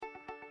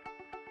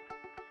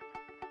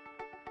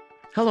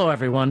Hello,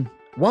 everyone.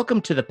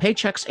 Welcome to the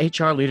Paychex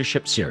HR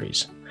Leadership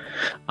Series.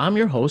 I'm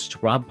your host,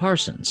 Rob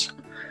Parsons.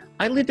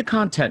 I lead the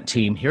content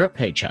team here at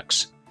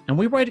Paychex, and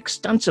we write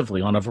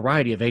extensively on a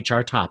variety of HR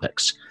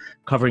topics,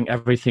 covering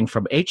everything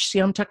from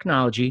HCM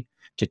technology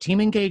to team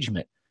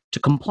engagement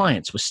to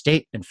compliance with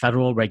state and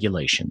federal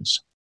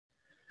regulations.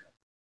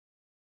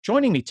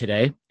 Joining me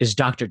today is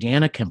Dr.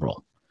 Deanna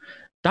Kimbrell.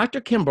 Dr.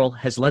 Kimbrell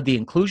has led the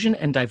inclusion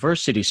and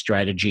diversity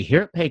strategy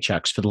here at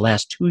Paychex for the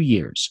last 2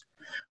 years,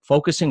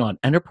 focusing on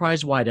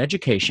enterprise-wide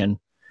education,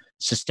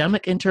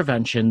 systemic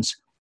interventions,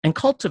 and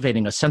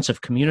cultivating a sense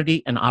of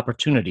community and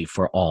opportunity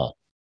for all.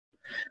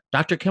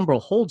 Dr.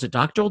 Kimbrell holds a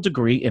doctoral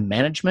degree in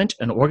management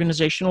and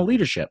organizational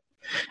leadership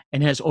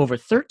and has over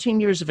 13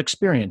 years of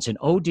experience in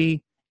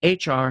OD,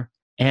 HR,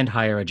 and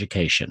higher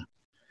education.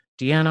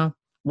 Deanna,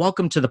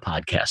 welcome to the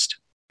podcast.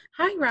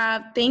 Hi,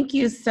 Rob. Thank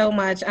you so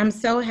much. I'm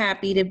so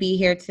happy to be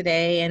here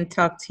today and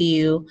talk to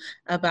you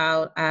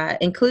about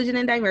inclusion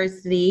and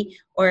diversity,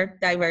 or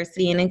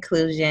diversity and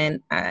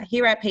inclusion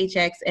here at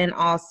Paychex, and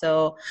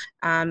also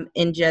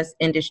in just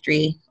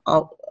industry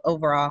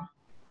overall.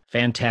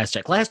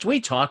 Fantastic. Last we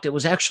talked, it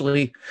was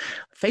actually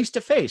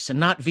face-to-face and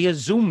not via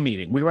Zoom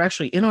meeting. We were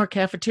actually in our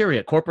cafeteria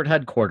at corporate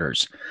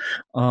headquarters.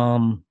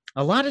 A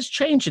lot has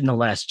changed in the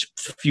last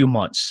few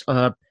months.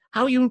 How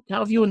have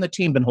you and the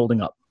team been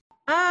holding up?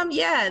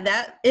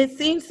 That it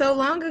seems so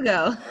long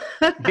ago.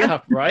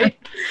 Yeah, right?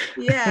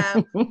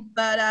 Yeah,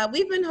 but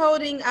we've been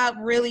holding up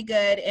really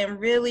good and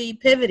really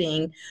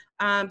pivoting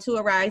to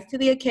arise to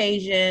the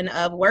occasion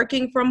of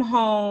working from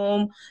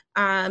home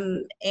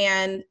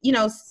and,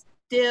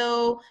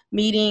 still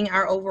meeting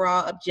our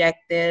overall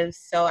objectives.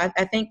 So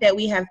I think that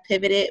we have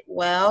pivoted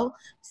well.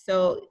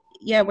 So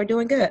yeah, we're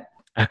doing good.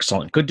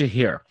 Excellent. Good to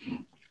hear.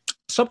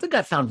 Something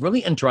I found really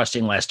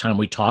interesting last time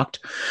we talked,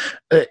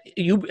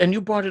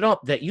 you brought it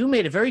up, that you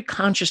made a very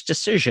conscious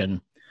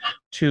decision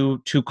to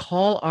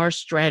call our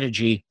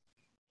strategy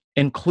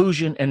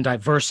inclusion and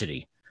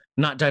diversity,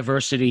 not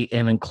diversity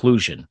and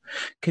inclusion.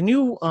 Can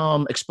you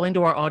explain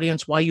to our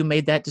audience why you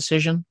made that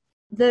decision?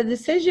 The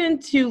decision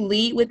to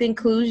lead with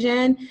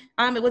inclusion,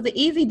 it was an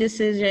easy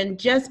decision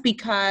just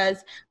because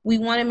we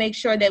want to make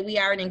sure that we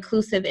are an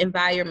inclusive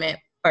environment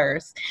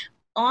first.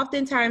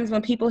 Oftentimes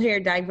when people hear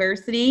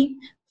diversity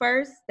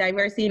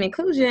and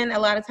inclusion, a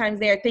lot of times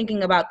they're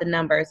thinking about the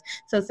numbers.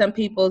 So some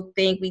people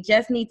think we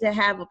just need to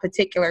have a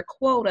particular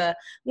quota,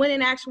 when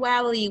in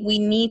actuality, we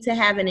need to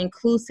have an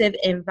inclusive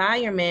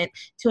environment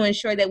to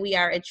ensure that we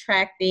are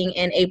attracting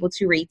and able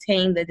to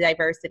retain the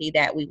diversity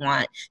that we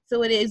want.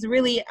 So it is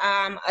really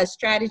a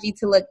strategy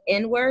to look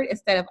inward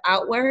instead of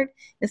outward.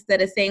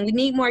 Instead of saying we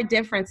need more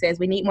differences,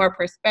 we need more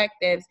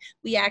perspectives,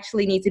 we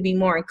actually need to be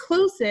more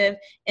inclusive,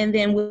 and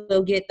then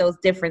we'll get those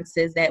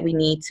differences that we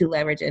need to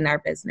leverage in our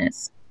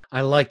business. I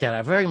like that.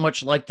 I very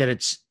much like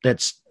that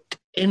that's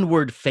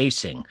inward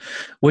facing,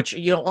 which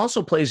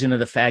also plays into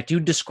the fact you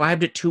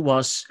described it to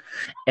us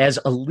as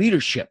a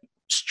leadership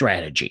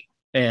strategy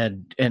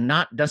and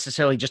not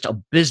necessarily just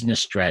a business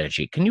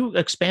strategy. Can you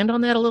expand on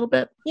that a little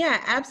bit?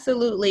 Yeah,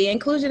 absolutely.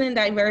 Inclusion and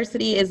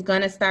diversity is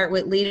going to start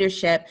with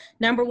leadership.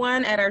 Number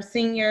one, at our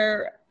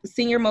senior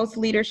most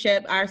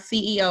leadership, our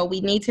CEO,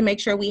 we need to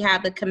make sure we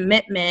have the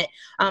commitment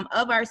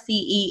of our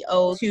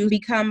CEO to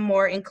become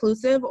more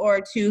inclusive,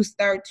 or to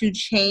start to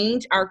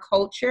change our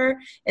culture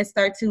and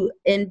start to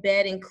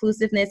embed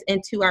inclusiveness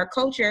into our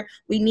culture.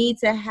 We need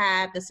to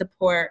have the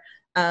support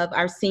of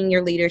our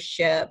senior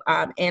leadership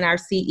and our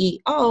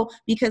CEO,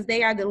 because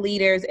they are the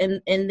leaders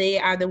and they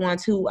are the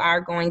ones who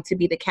are going to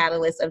be the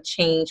catalyst of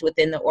change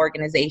within the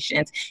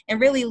organizations,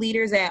 and really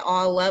leaders at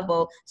all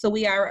levels. So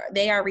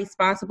they are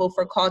responsible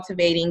for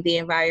cultivating the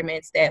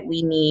environments that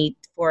we need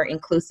for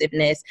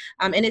inclusiveness.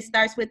 And it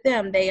starts with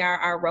them. They are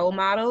our role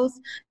models,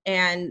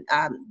 and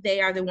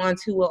they are the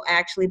ones who will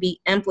actually be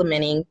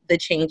implementing the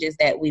changes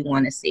that we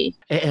want to see.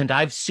 And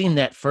I've seen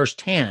that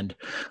firsthand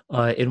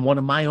in one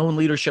of my own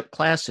leadership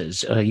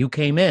classes. You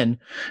came in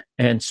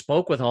and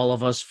spoke with all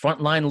of us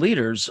frontline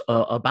leaders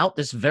about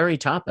this very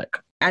topic.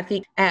 I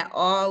think at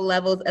all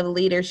levels of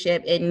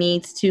leadership, it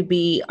needs to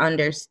be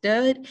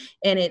understood,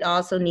 and it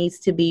also needs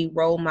to be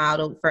role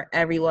modeled for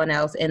everyone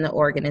else in the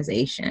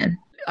organization.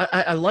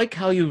 I like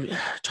how you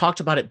talked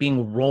about it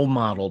being role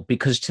modeled,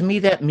 because to me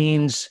that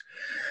means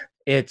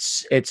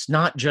it's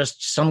not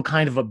just some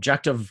kind of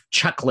objective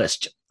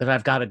checklist that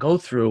I've got to go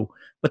through,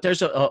 but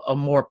there's a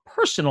more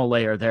personal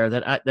layer there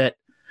that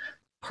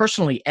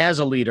personally, as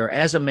a leader,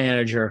 as a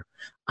manager,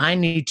 I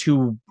need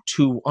to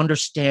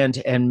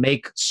understand and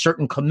make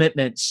certain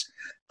commitments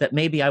that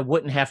maybe I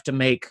wouldn't have to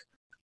make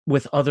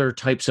with other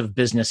types of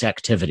business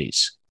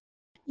activities.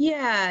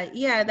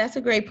 Yeah, that's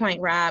a great point,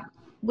 Rob.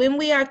 When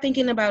we are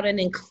thinking about an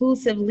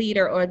inclusive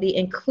leader or the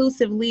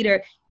inclusive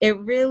leader, it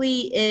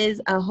really is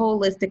a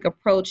holistic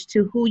approach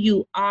to who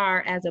you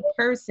are as a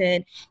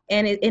person.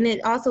 And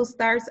it also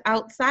starts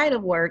outside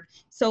of work.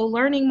 So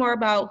learning more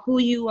about who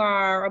you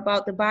are,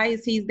 about the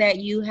biases that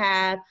you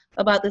have,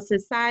 about the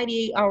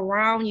society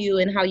around you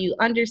and how you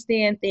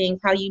understand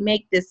things, how you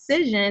make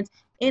decisions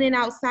in and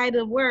outside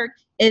of work,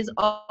 is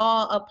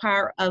all a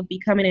part of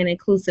becoming an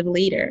inclusive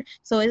leader.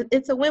 So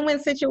it's a win-win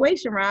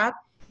situation, Rob.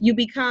 You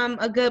become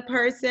a good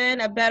person,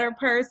 a better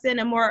person,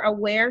 a more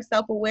aware,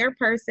 self-aware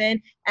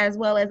person, as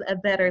well as a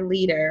better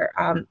leader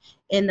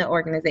in the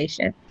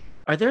organization.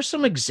 Are there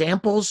some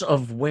examples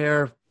of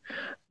where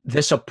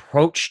this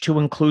approach to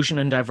inclusion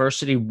and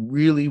diversity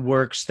really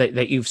works,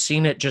 that you've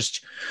seen it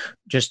just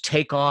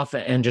take off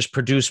and just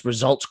produce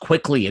results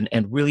quickly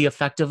and really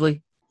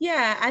effectively?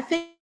 Yeah, I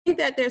think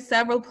that there's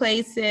several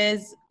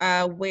places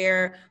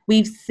where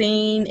we've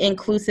seen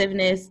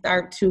inclusiveness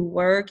start to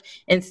work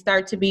and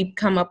start to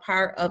become a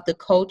part of the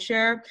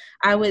culture.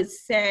 I would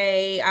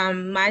say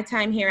my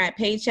time here at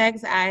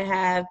Paychex, I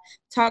have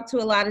talked to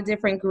a lot of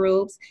different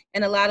groups,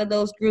 and a lot of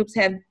those groups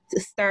have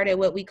started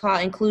what we call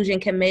inclusion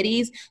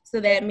committees. So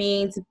that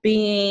means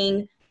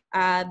being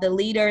the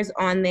leaders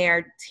on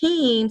their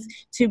teams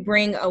to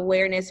bring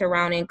awareness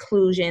around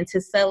inclusion, to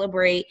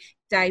celebrate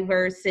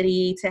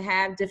diversity, to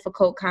have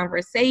difficult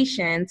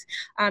conversations.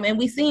 And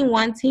we've seen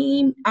one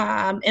team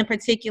in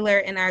particular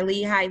in our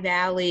Lehigh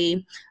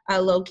Valley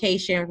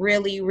location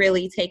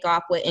really take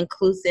off with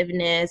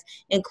inclusiveness,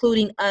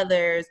 including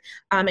others,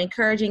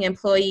 encouraging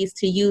employees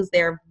to use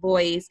their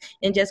voice,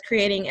 and just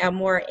creating a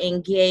more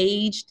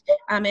engaged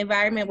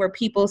environment where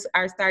people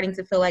are starting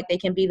to feel like they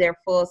can be their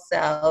full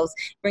selves,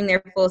 bring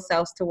their full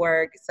selves to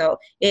work. So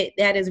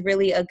that is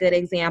really a good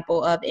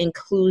example of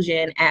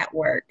inclusion at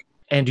work.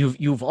 And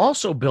you've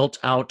also built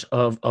out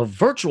a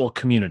virtual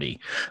community.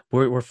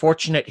 We're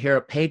fortunate here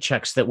at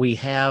Paychex that we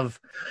have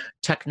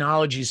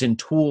technologies and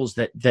tools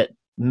that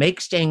make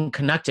staying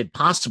connected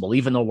possible,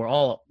 even though we're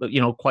all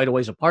quite a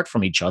ways apart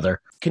from each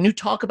other. Can you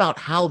talk about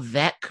how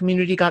that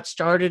community got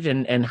started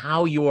and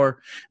how you're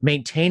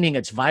maintaining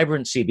its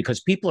vibrancy? Because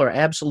people are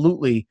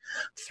absolutely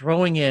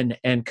throwing in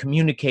and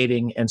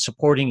communicating and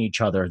supporting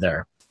each other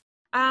there.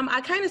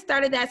 I kind of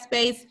started that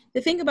space.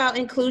 The thing about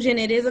inclusion,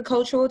 it is a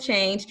cultural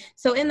change.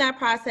 So in that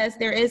process,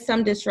 there is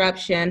some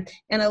disruption,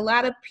 and a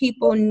lot of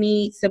people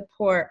need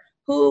support.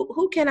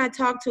 Who can I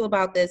talk to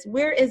about this?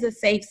 Where is a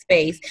safe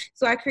space?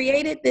 So I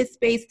created this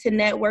space to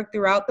network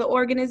throughout the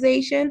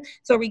organization.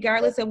 So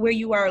regardless of where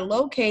you are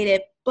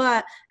located,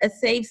 but a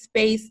safe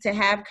space to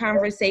have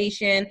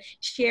conversation,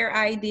 share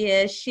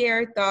ideas,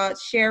 share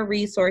thoughts, share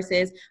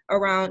resources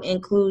around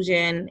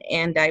inclusion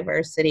and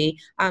diversity.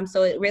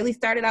 So it really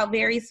started out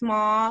very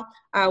small.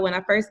 When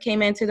I first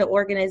came into the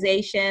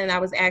organization, I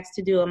was asked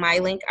to do a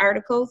MyLink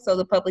article, so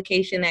the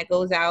publication that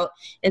goes out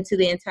into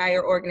the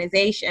entire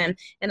organization.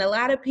 And a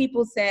lot of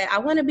people said, I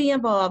want to be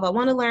involved. I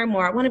want to learn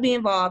more. I want to be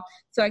involved.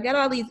 So I got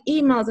all these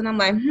emails and I'm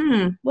like,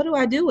 what do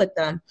I do with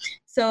them?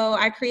 So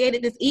I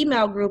created this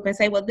email group and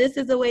say, well, this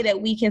is a way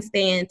that we can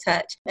stay in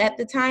touch. At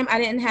the time, I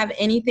didn't have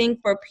anything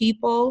for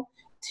people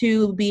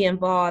to be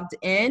involved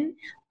in.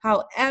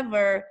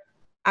 However,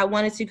 I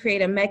wanted to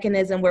create a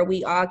mechanism where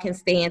we all can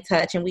stay in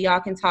touch and we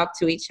all can talk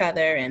to each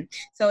other. And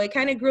so it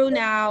kind of grew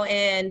now,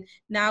 and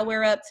now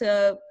we're up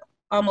to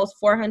almost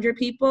 400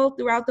 people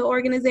throughout the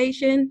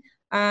organization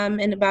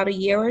in about a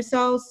year or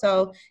so.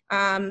 So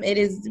it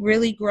is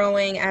really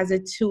growing as a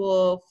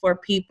tool for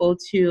people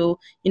to,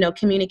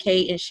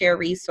 communicate and share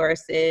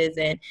resources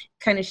and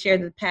kind of share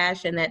the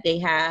passion that they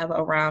have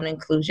around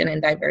inclusion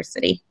and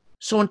diversity.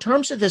 So in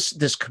terms of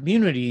this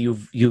community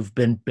you've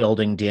been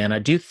building,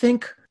 Deanna, do you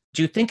think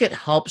it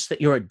helps that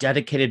you're a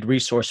dedicated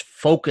resource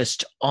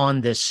focused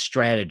on this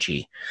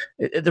strategy?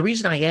 The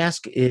reason I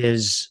ask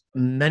is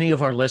many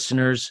of our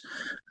listeners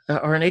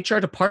are an HR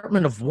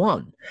department of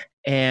one,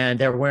 and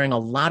they're wearing a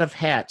lot of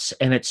hats,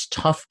 and it's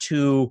tough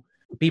to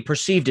be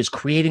perceived as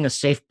creating a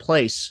safe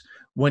place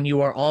when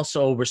you are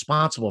also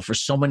responsible for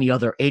so many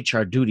other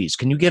HR duties.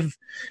 Can you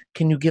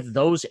give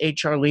those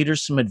HR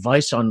leaders some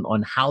advice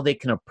on how they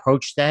can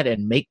approach that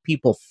and make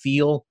people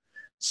feel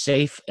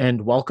safe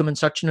and welcome in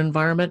such an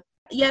environment?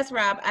 Yes,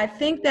 Rob. I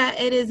think that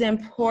it is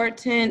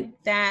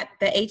important that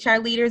the HR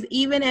leaders,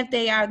 even if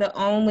they are the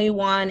only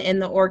one in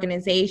the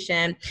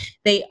organization,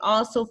 they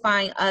also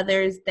find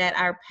others that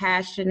are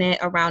passionate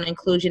around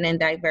inclusion and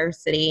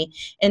diversity,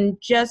 and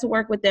just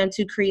work with them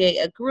to create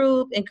a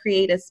group and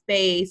create a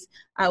space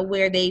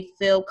where they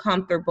feel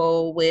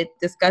comfortable with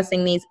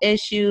discussing these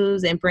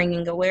issues and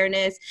bringing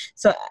awareness.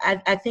 So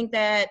I think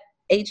that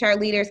HR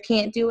leaders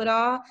can't do it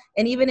all.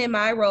 And even in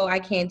my role, I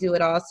can't do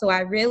it all. So I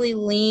really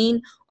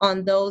lean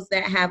on those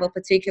that have a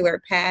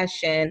particular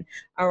passion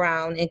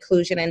around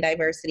inclusion and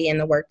diversity in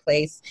the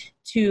workplace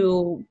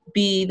to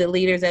be the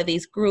leaders of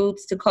these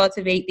groups, to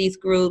cultivate these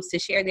groups, to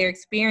share their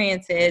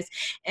experiences.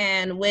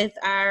 And with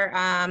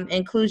our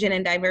inclusion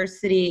and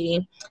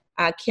diversity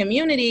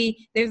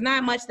community, there's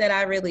not much that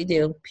I really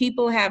do.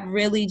 People have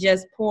really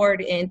just poured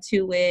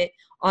into it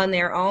on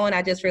their own.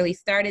 I just really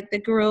started the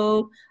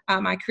group.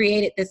 I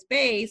created the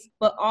space,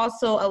 but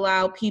also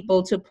allow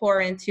people to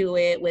pour into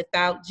it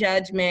without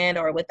judgment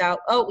or without,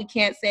 oh, we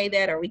can't say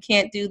that or we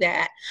can't do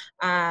that,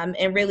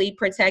 and really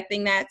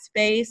protecting that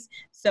space.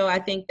 So I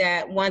think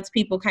that once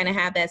people kind of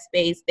have that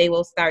space, they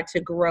will start to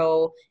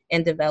grow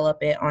and develop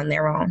it on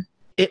their own.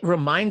 It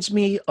reminds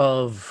me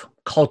of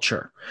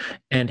culture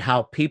and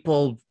how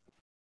people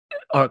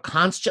are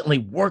constantly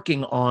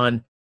working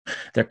on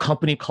their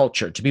company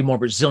culture to be more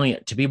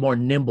resilient, to be more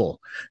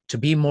nimble, to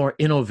be more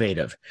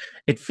innovative.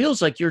 It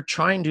feels like you're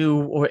trying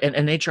to,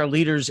 and HR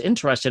leaders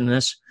interested in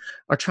this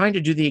are trying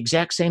to do the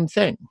exact same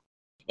thing.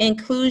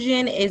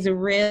 Inclusion is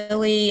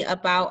really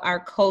about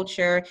our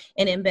culture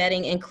and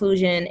embedding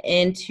inclusion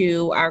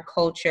into our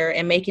culture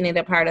and making it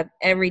a part of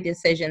every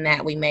decision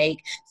that we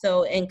make.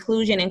 So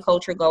inclusion and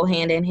culture go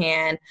hand in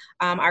hand.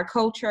 Our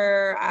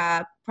culture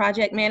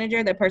project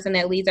manager, the person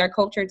that leads our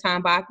culture,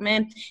 Tom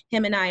Bachman,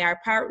 him and I are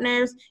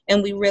partners,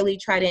 and we really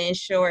try to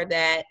ensure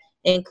that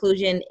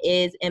inclusion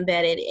is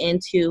embedded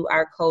into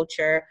our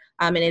culture.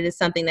 And it is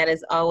something that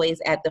is always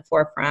at the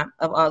forefront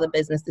of all the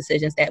business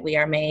decisions that we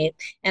are made.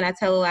 And I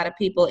tell a lot of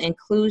people,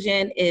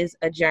 inclusion is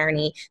a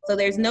journey. So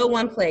there's no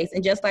one place,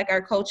 and just like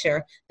our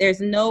culture,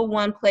 there's no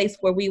one place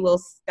where we will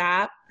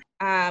stop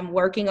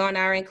working on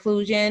our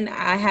inclusion.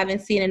 I haven't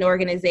seen an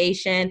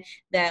organization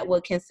that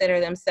would consider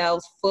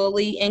themselves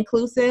fully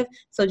inclusive.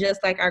 So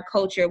just like our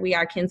culture, we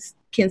are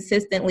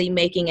consistently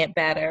making it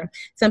better.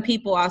 Some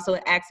people also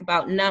ask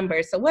about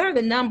numbers. So what are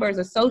the numbers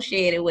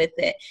associated with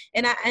it?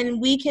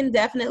 And we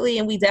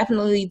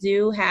definitely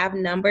do have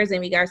numbers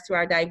in regards to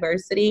our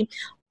diversity,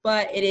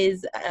 but it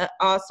is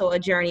also a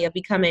journey of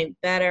becoming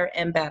better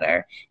and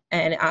better.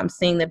 And I'm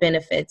seeing the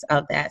benefits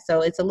of that.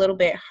 So it's a little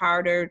bit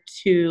harder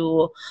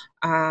to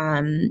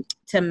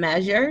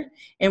measure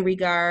in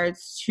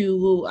regards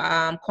to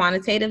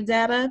quantitative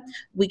data.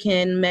 We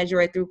can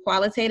measure it through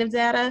qualitative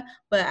data,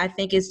 but I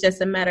think it's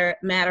just a matter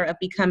of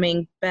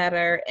becoming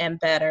better and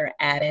better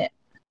at it.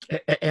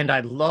 And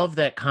I love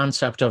that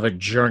concept of a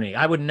journey.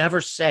 I would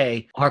never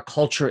say our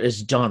culture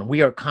is done.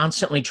 We are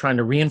constantly trying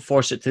to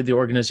reinforce it through the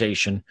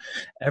organization.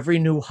 Every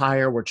new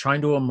hire, we're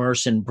trying to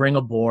immerse and bring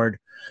aboard.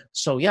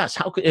 So yes,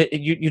 how could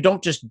you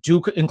don't just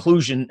do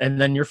inclusion and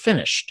then you're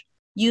finished.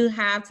 You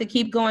have to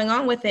keep going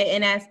on with it.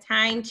 And as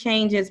time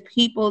changes,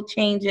 people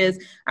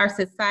changes, our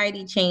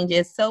society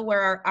changes, so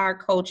will our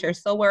culture,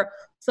 so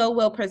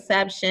will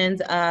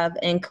perceptions of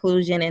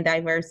inclusion and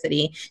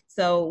diversity.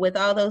 So with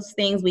all those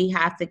things, we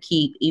have to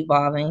keep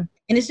evolving.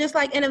 And it's just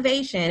like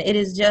innovation. It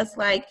is just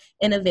like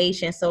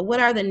innovation. So what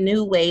are the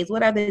new ways?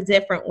 What are the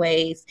different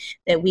ways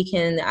that we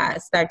can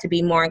start to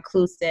be more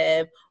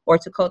inclusive or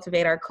to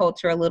cultivate our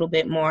culture a little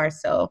bit more?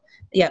 So,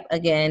 yep,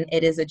 again,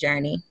 it is a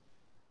journey.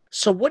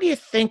 So what do you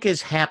think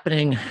is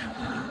happening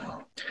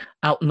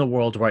out in the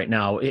world right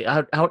now,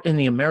 out in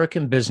the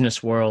American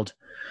business world?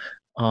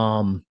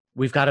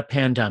 We've got a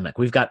pandemic.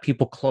 We've got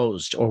people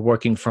closed or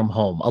working from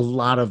home, a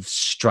lot of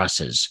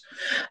stresses.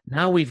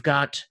 Now we've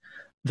got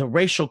the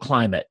racial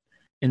climate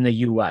in the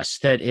U.S.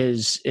 that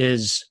is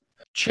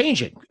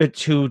changing,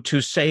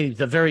 to say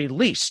the very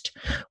least.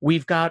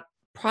 We've got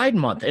Pride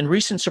Month and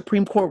recent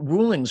Supreme Court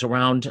rulings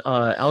around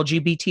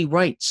LGBT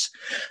rights.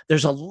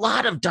 There's a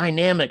lot of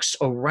dynamics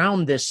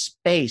around this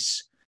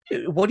space.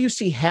 What do you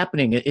see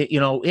happening,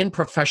 in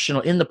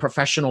the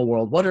professional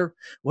world? What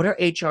are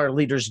HR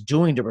leaders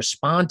doing to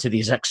respond to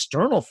these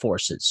external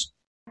forces?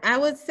 I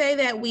would say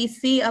that we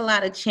see a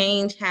lot of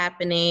change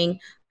happening,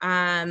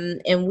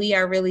 and we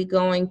are really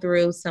going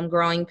through some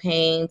growing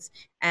pains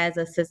as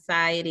a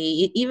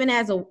society, even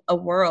as a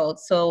world.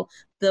 So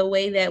the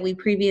way that we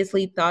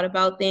previously thought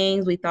about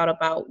things, we thought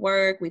about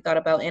work, we thought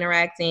about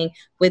interacting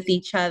with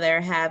each other,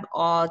 have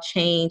all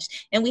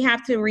changed. And we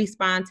have to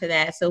respond to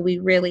that. So we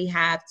really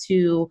have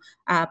to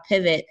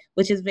pivot,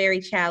 which is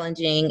very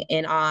challenging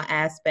in all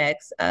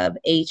aspects of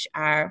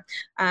HR.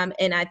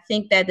 And I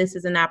think that this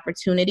is an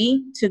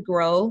opportunity to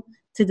grow,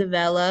 to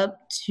develop,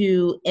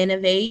 to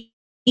innovate,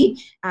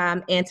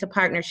 and to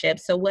partnership.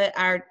 So what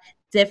are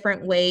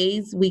different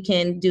ways we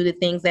can do the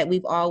things that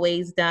we've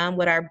always done?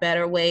 What are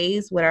better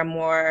ways? What are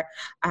more,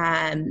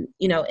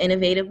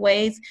 innovative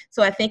ways?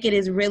 So I think it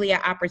is really an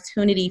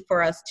opportunity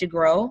for us to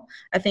grow.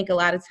 I think a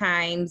lot of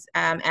times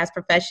as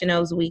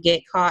professionals, we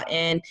get caught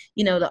in,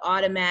 the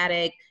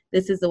automatic,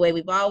 this is the way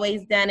we've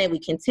always done it. We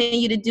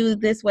continue to do it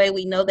this way.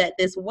 We know that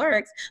this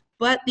works.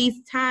 But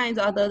these times,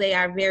 although they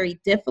are very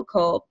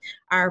difficult,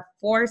 are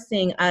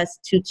forcing us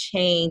to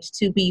change,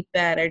 to be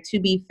better, to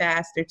be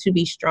faster, to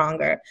be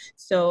stronger.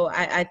 So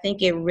I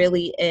think it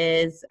really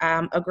is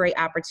a great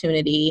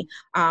opportunity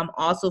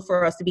also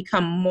for us to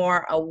become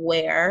more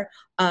aware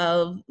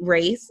of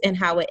race and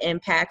how it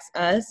impacts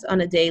us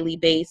on a daily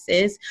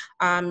basis,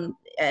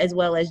 as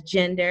well as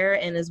gender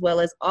and as well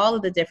as all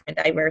of the different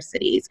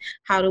diversities.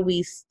 How do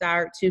we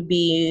start to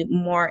be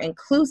more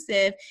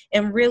inclusive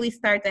and really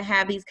start to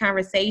have these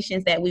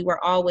conversations that we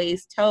were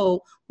always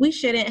told we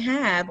shouldn't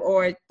have,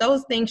 or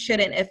those things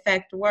shouldn't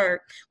affect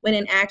work, when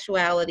in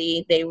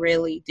actuality they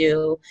really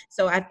do.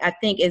 So I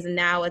think is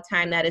now a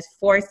time that is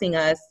forcing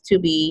us to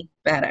be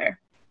better.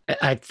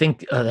 I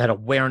think that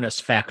awareness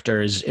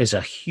factor is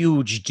a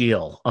huge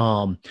deal.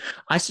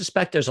 I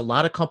suspect there's a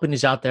lot of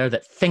companies out there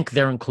that think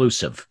they're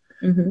inclusive,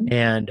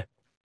 and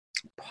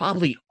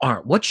probably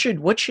aren't. What should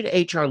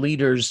HR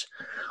leaders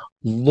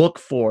look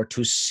for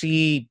to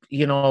see,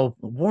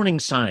 warning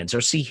signs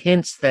or see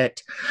hints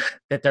that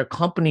their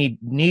company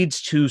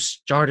needs to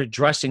start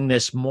addressing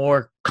this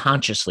more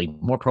consciously,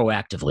 more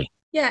proactively?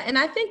 Yeah, and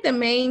I think the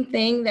main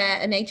thing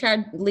that an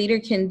HR leader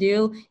can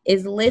do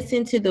is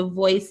listen to the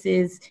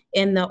voices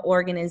in the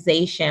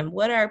organization.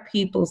 What are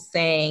people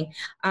saying?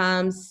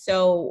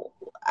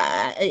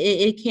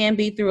 It can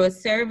be through a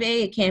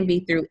survey, it can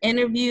be through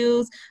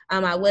interviews.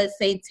 I would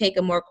say take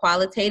a more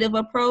qualitative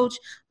approach,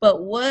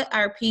 but what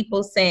are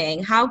people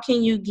saying? How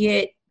can you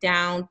get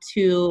down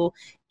to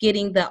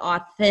getting the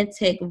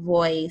authentic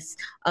voice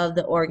of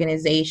the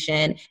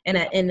organization?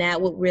 And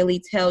that would really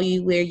tell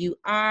you where you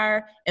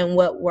are and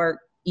what work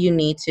you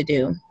need to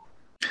do.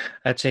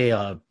 That's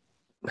a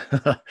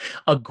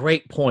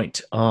great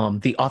point.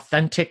 The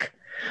authentic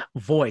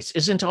voice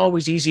isn't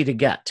always easy to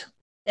get.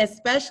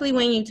 Especially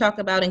when you talk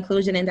about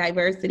inclusion and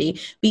diversity,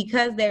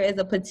 because there is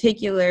a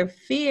particular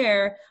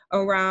fear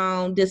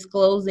around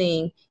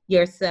disclosing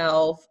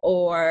yourself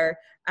or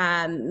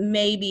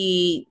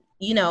maybe,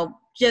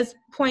 just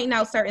pointing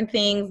out certain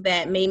things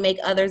that may make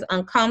others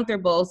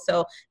uncomfortable.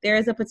 So there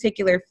is a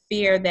particular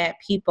fear that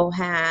people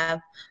have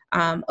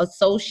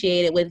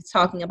associated with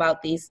talking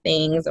about these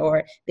things,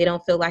 or they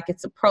don't feel like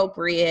it's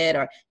appropriate,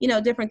 or,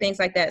 different things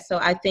like that. So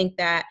I think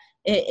that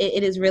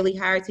it is really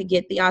hard to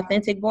get the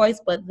authentic voice,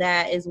 but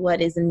that is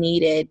what is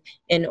needed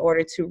in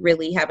order to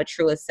really have a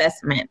true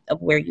assessment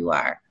of where you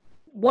are.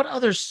 What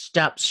other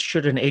steps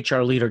should an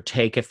HR leader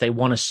take if they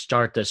want to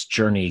start this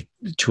journey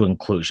to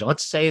inclusion?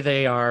 Let's say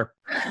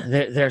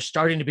they're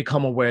starting to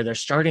become aware, they're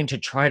starting to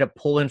try to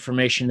pull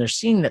information, they're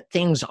seeing that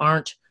things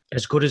aren't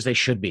as good as they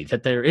should be,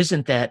 that there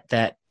isn't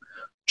that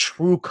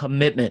true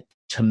commitment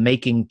to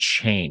making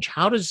change.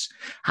 How does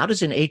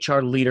an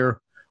HR leader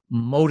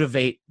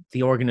motivate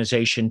the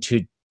organization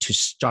to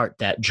start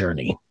that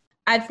journey?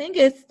 I think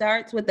it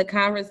starts with the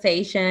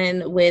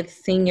conversation with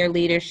senior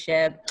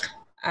leadership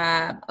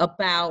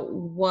about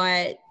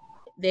what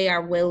they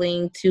are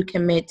willing to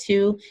commit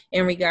to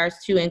in regards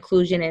to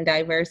inclusion and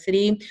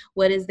diversity.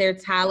 What is their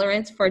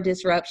tolerance for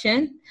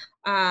disruption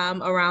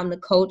around the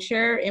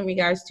culture in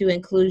regards to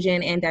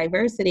inclusion and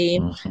diversity?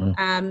 Mm-hmm.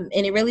 And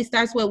it really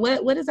starts with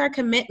what is our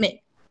commitment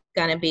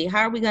going to be?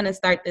 How are we going to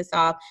start this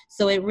off?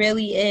 So it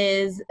really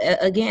is,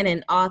 again,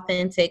 an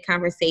authentic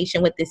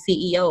conversation with the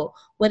CEO.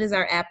 What is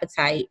our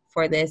appetite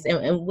for this?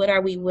 And what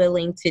are we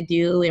willing to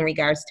do in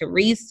regards to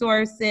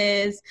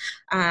resources,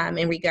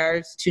 in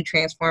regards to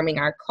transforming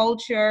our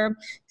culture?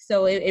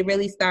 So it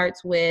really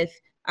starts with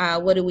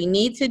what do we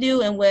need to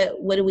do, and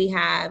what do we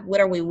have? What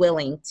are we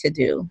willing to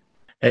do?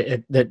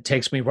 That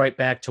takes me right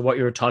back to what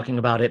you were talking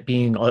about, it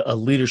being a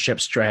leadership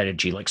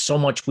strategy. Like so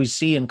much we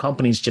see in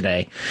companies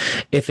today,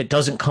 if it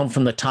doesn't come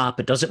from the top,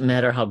 it doesn't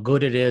matter how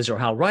good it is or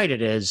how right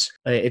it is,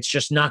 it's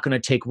just not going to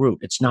take root.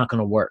 It's not going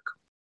to work.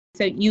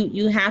 So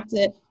you have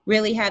to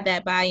really have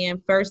that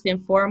buy-in first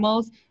and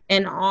foremost,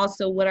 and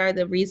also what are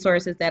the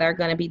resources that are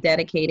going to be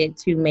dedicated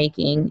to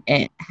making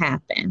it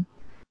happen.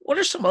 What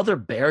are some other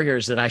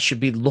barriers that I should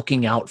be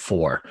looking out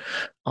for?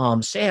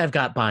 Say I've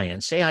got buy-in.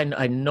 Say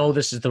I know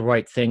this is the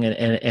right thing,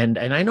 and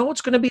I know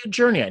it's going to be a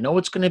journey. I know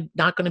it's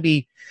not going to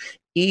be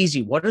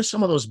easy. What are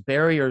some of those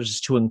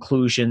barriers to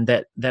inclusion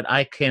that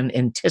I can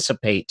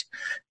anticipate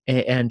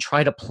and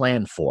try to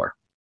plan for?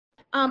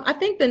 I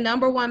think the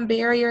number one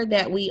barrier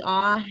that we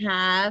all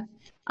have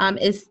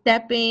is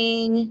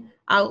stepping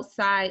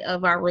outside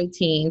of our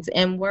routines.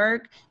 And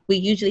work, we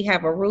usually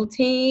have a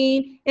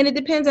routine, and it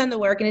depends on the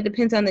work and it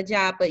depends on the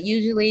job, but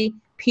usually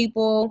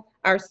people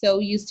are so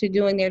used to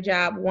doing their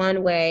job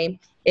one way,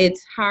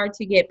 it's hard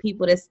to get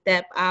people to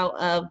step out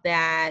of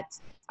that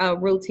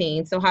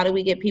routine. So how do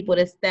we get people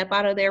to step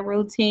out of their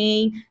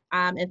routine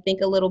and think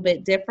a little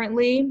bit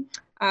differently?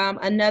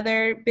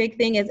 Another big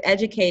thing is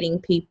educating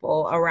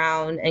people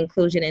around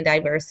inclusion and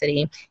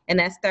diversity, and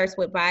that starts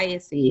with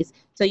biases.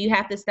 So you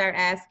have to start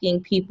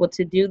asking people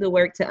to do the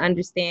work to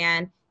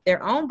understand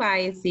their own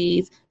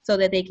biases so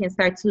that they can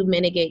start to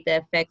mitigate the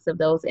effects of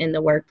those in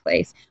the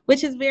workplace,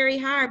 which is very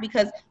hard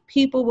because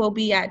people will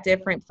be at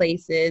different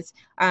places.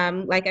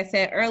 Like I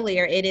said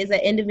earlier, it is an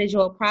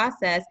individual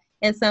process,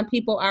 and some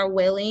people are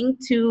willing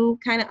to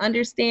kind of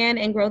understand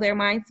and grow their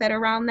mindset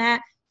around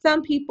that.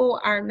 Some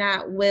people are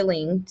not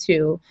willing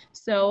to.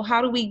 So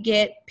how do we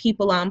get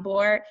people on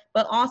board?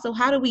 But also,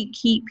 how do we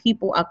keep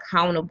people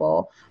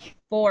accountable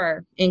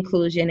for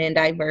inclusion and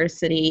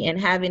diversity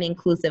and having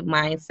inclusive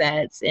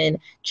mindsets and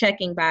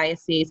checking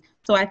biases?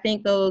 So I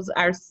think those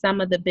are some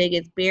of the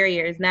biggest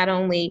barriers, not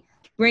only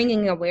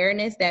bringing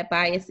awareness that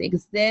bias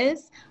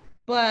exists,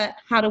 but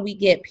how do we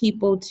get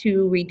people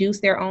to reduce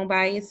their own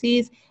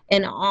biases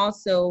and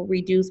also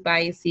reduce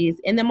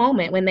biases in the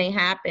moment when they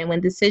happen, when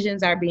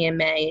decisions are being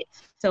made.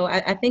 So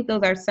I think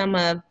those are some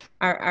of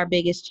our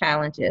biggest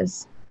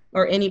challenges,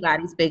 or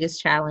anybody's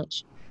biggest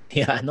challenge.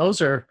 Yeah, and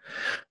those are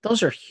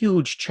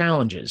huge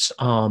challenges.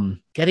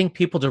 Getting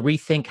people to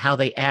rethink how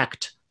they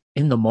act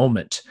in the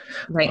moment.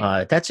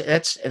 Right. That's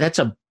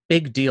a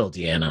big deal,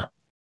 Deanna.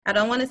 I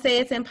don't want to say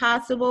it's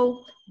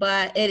impossible,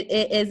 but it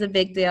is a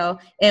big deal.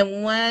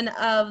 And one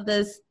of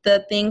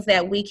the things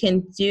that we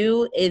can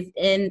do is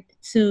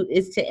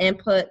to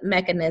input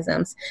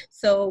mechanisms.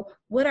 So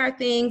what are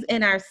things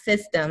in our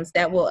systems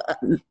that will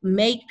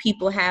make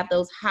people have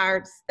those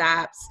hard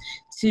stops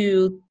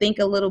to think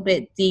a little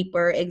bit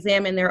deeper,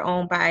 examine their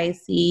own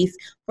biases?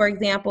 For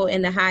example,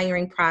 in the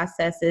hiring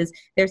processes,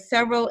 there's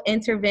several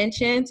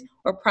interventions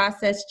or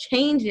process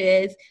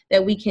changes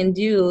that we can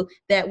do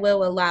that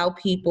will allow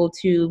people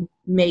to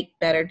make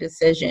better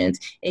decisions.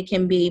 It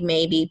can be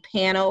maybe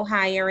panel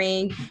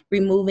hiring,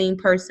 removing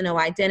personal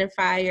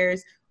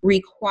identifiers,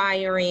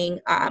 requiring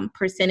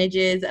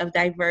percentages of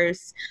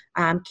diverse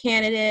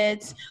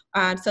candidates.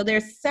 So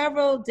there's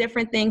several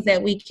different things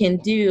that we can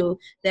do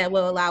that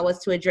will allow us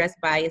to address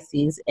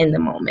biases in the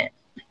moment.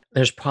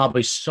 There's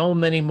probably so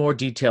many more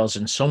details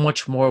and so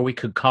much more we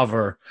could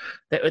cover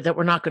that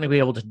we're not going to be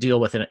able to deal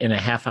with in a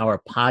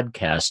half-hour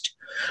podcast.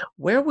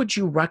 Where would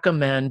you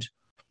recommend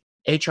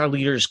HR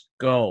leaders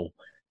go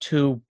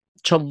to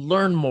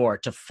learn more,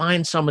 to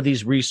find some of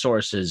these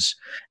resources,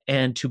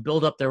 and to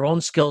build up their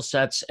own skill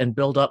sets and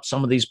build up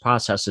some of these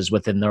processes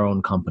within their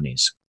own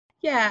companies?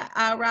 Yeah,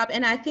 Rob,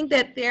 and I think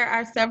that there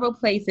are several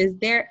places.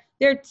 There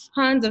are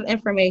tons of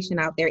information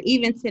out there.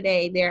 Even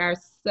today, there are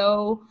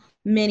so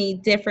many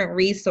different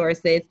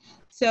resources.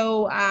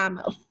 So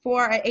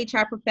for an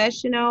HR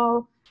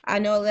professional, I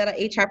know a lot of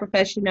HR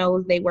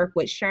professionals, they work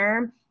with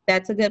SHRM.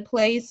 That's a good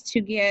place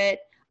to get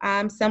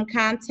some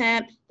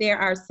content. There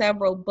are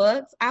several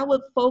books. I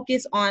would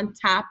focus on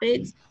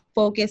topics,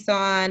 focus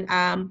on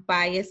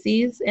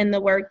biases in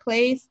the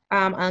workplace,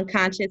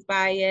 unconscious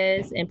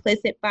bias,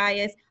 implicit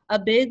bias. A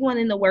big one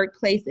in the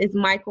workplace is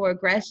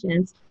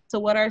microaggressions. So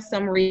what are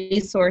some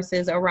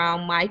resources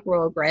around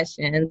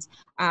microaggressions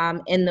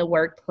in the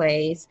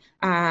workplace?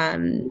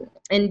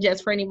 And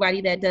just for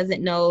anybody that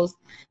doesn't know,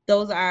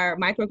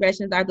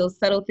 microaggressions are those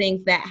subtle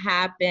things that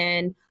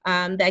happen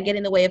that get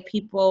in the way of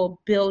people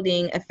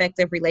building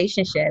effective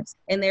relationships.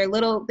 And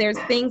there's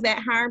things that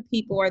harm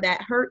people or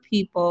that hurt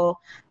people.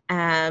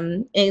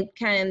 It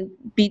can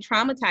be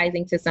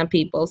traumatizing to some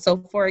people. So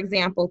for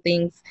example,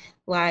 things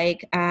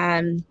like,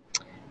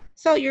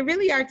 so you're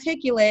really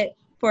articulate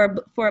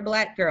for a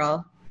Black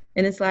girl.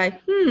 And it's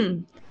like,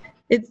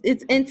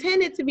 it's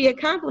intended to be a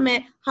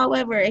compliment.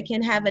 However, it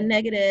can have a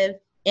negative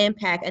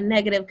impact, a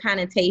negative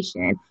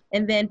connotation.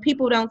 And then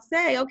people don't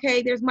say,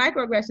 okay, there's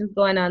microaggressions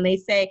going on. They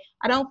say,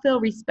 I don't feel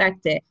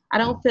respected. I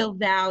don't feel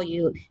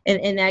valued.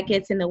 And that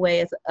gets in the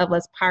way of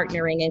us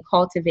partnering and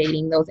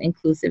cultivating those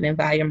inclusive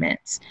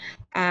environments.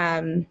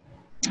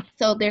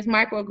 So there's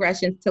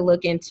microaggressions to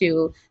look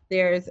into.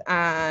 There's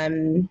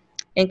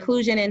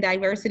inclusion and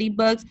diversity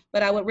books,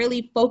 but I would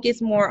really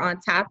focus more on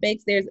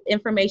topics. There's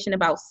information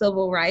about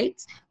civil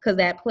rights because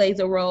that plays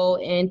a role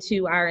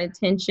into our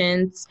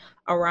intentions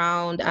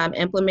around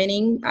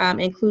implementing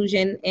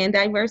inclusion and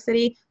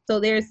diversity. So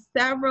there's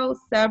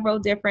several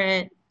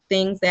different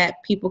things that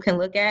people can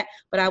look at,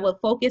 but I would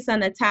focus on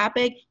the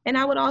topic and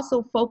I would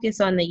also focus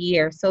on the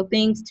year. So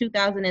things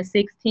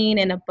 2016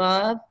 and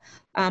above,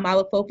 I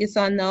would focus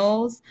on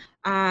those.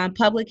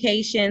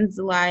 Publications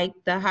like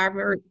the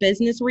Harvard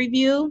Business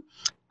Review,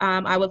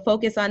 I would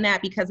focus on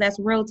that because that's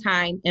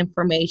real-time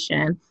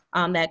information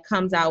that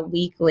comes out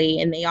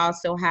weekly. And they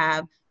also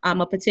have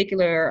a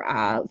particular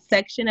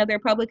section of their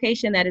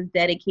publication that is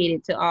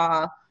dedicated to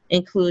all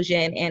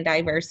inclusion and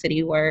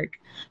diversity work.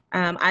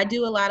 I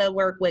do a lot of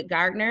work with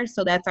Gartner,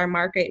 so that's our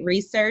market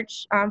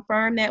research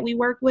firm that we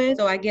work with.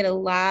 So I get a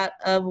lot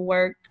of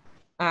work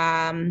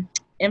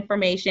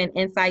information,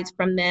 insights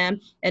from them,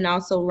 and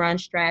also run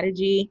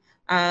strategy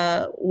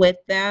with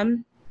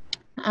them.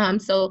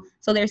 So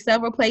there's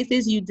several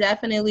places. You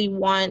definitely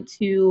want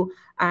to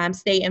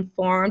stay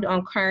informed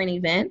on current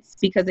events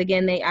because,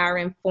 again, they are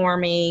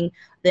informing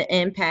the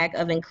impact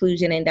of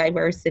inclusion and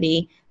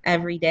diversity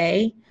every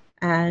day.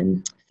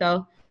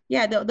 So,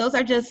 yeah, those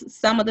are just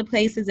some of the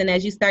places. And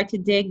as you start to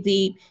dig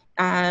deep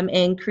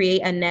and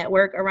create a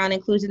network around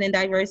inclusion and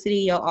diversity,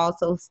 you'll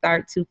also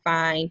start to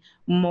find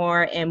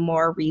more and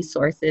more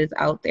resources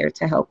out there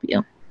to help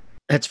you.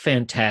 That's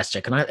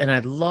fantastic. And I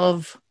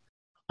love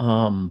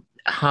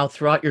how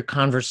throughout your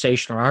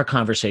conversation or our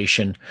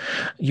conversation,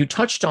 you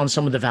touched on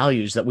some of the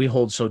values that we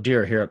hold so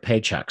dear here at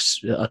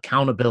Paychex: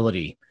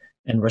 accountability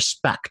and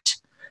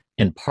respect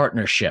and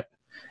partnership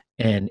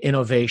and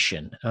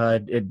innovation. I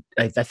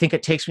think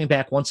it takes me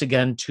back once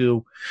again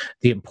to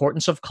the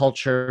importance of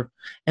culture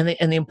and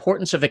the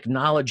importance of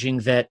acknowledging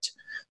that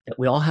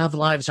we all have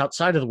lives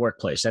outside of the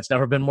workplace. That's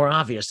never been more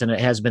obvious than it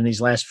has been these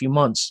last few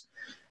months.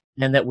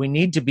 And that we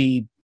need to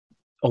be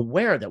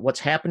aware that what's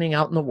happening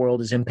out in the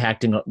world is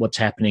impacting what's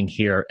happening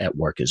here at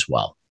work as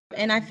well.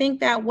 And I think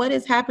that what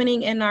is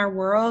happening in our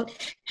world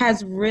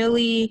has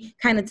really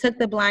kind of took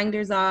the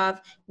blinders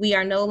off. We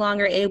are no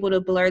longer able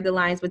to blur the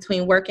lines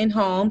between work and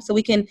home. So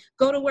we can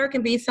go to work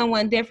and be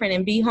someone different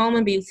and be home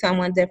and be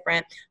someone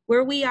different.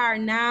 Where we are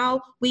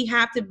now, we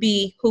have to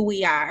be who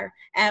we are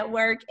at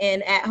work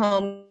and at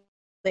home.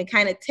 and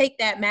kind of take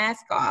that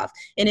mask off.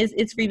 And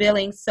it's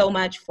revealing so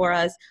much for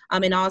us,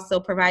 and also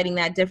providing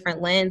that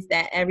different lens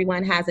that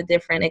everyone has a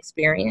different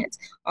experience.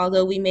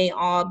 Although we may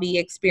all be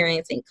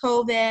experiencing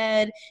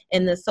COVID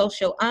and the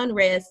social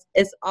unrest,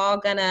 it's all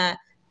gonna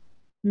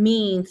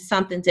mean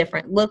something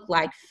different, look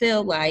like,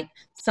 feel like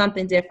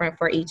something different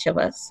for each of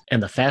us.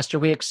 And the faster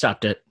we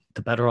accept it,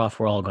 the better off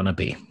we're all going to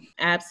be.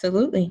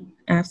 Absolutely.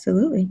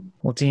 Absolutely.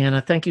 Well,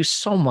 Deanna, thank you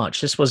so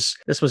much. This was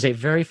a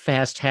very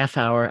fast half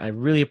hour. I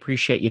really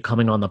appreciate you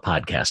coming on the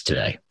podcast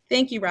today.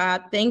 Thank you,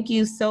 Rob. Thank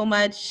you so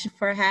much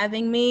for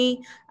having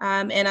me.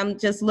 And I'm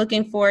just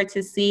looking forward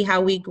to see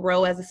how we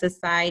grow as a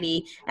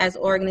society, as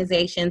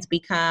organizations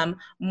become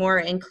more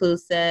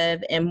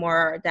inclusive and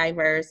more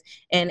diverse,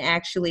 and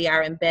actually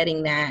are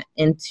embedding that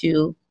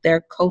into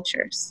their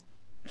cultures.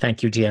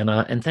 Thank you,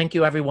 Deanna. And thank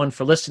you, everyone,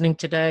 for listening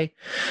today.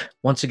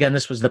 Once again,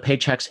 this was the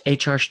Paychex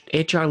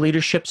HR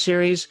Leadership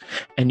Series.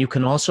 And you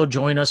can also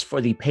join us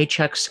for the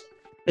Paychex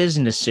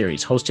Business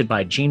Series hosted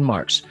by Gene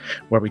Marks,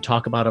 where we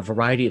talk about a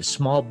variety of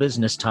small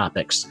business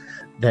topics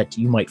that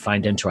you might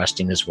find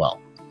interesting as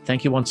well.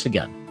 Thank you once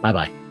again.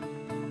 Bye-bye.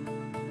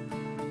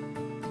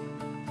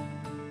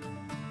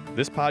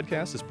 This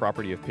podcast is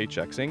property of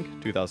Paychex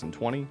Inc.,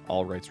 2020,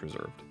 all rights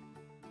reserved.